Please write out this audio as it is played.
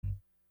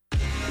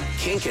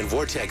Kink and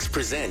Vortex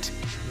present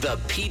the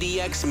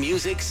PDX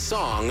Music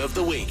Song of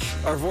the Week.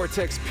 Our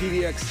Vortex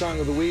PDX Song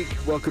of the Week,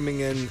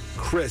 welcoming in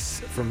Chris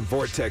from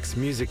Vortex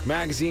Music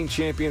Magazine,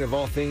 champion of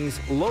all things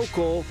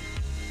local.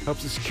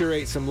 Helps us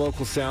curate some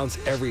local sounds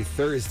every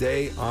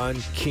Thursday on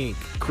Kink.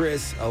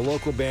 Chris, a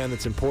local band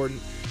that's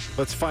important.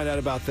 Let's find out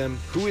about them.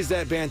 Who is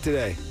that band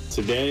today?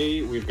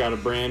 Today, we've got a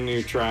brand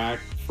new track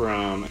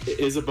from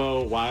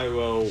Isabeau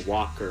Waia'u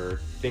Walker.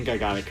 I think I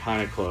got it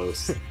kind of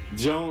close.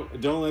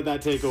 Don't let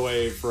that take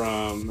away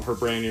from her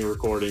brand new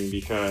recording,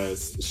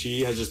 because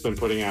she has just been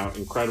putting out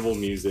incredible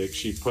music.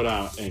 She put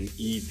out an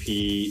EP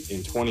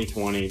in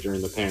 2020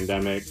 during the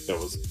pandemic that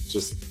was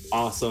just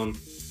awesome.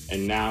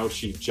 And now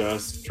she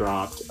just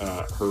dropped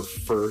her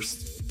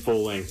first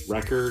full-length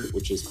record,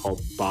 which is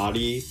called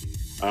Body.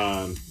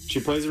 She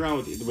plays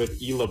around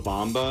with Ila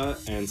Bamba,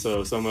 and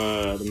so some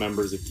of the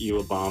members of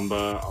Ila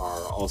Bamba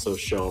are also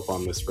show up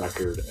on this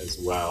record as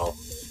well.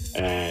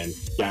 And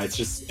yeah, it's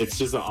just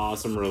an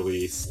awesome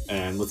release.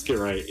 And let's get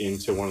right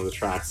into one of the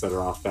tracks that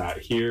are off that.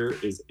 Here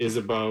is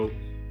Isabeau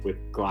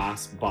with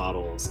Glass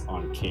Bottles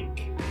on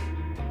Kink.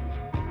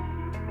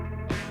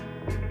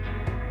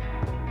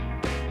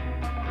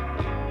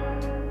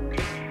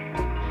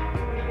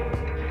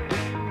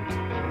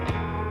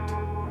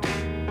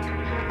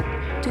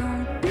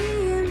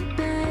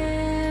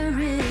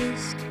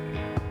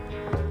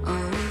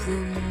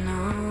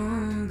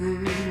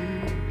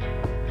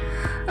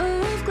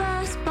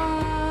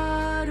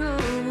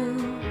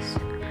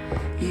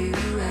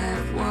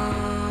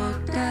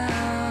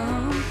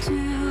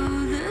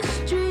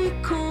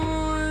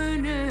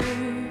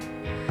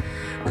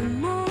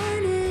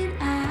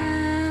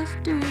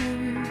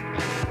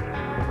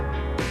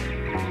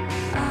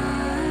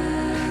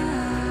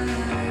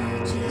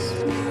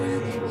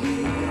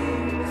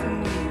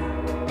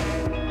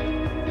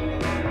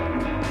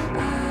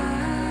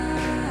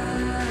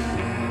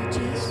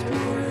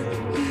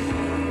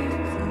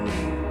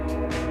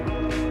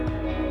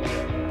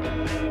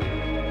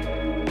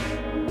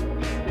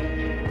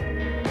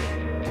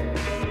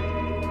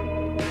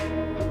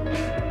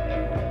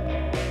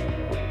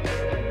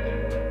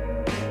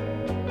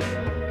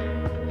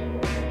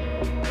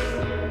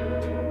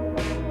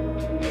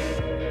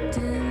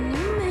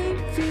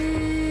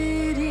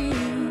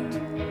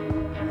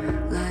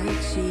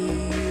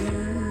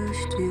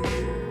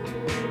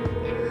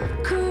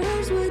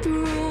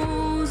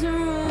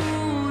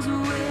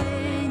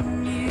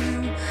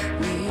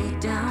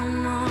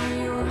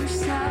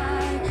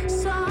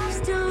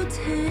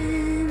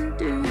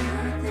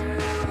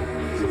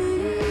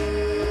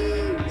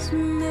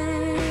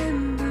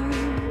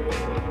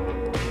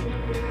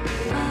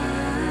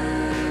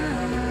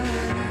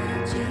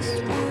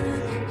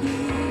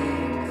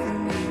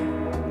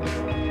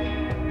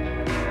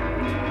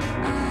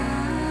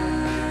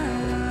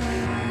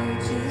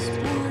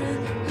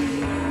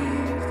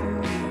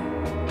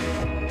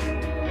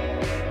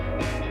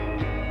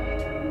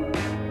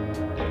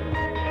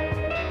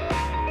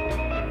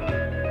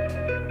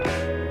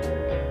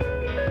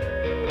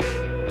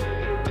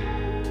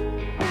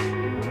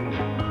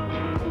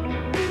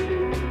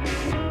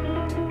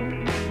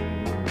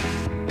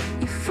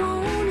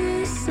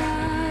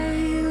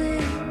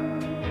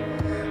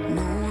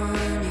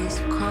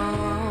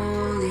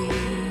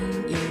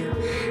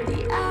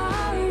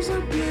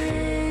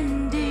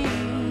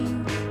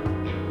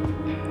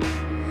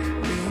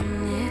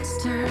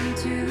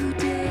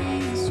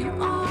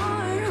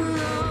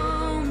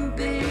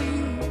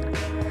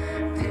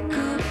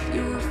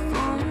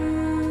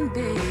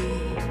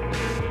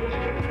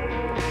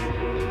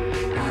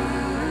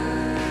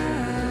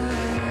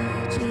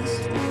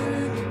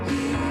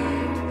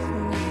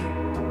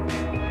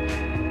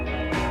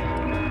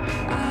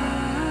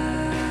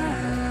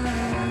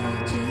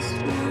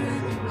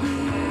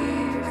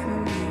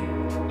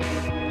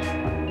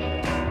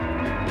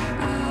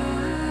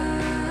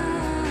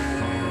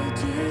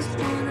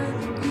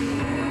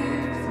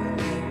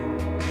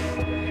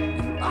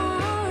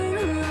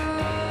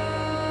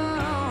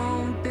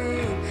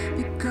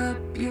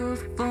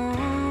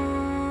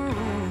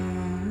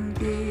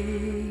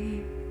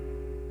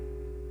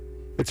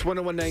 It's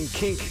 1019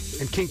 Kink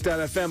and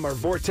Kink.fm, our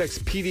Vortex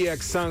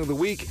PDX Song of the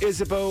Week,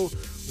 Isabeau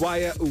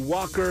Waia'u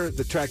Walker.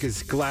 The track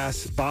is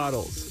Glass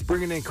Bottles.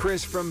 Bringing in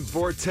Chris from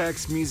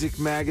Vortex Music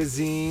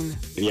Magazine.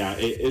 Yeah,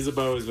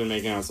 Isabeau has been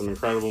making out some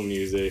incredible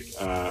music.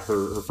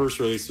 Her first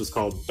release was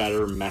called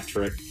Better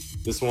Metric.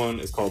 This one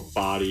is called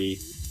Body.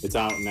 It's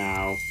out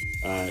now.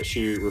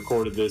 She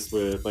recorded this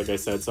with, like I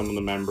said, some of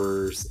the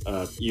members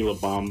of Ila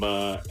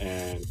Bamba,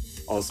 and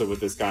also with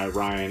this guy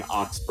Ryan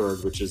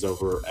Oxberg, which is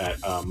over at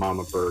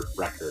Mama Bird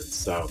Records.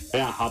 So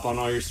yeah, hop on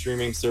all your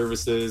streaming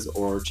services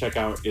or check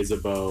out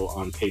Isabeau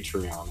on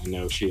Patreon. I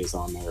know she is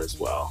on there as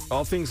well.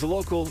 All things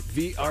local,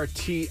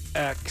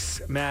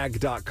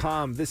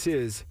 VRTXmag.com. This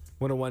is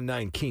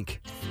 1019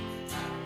 Kink.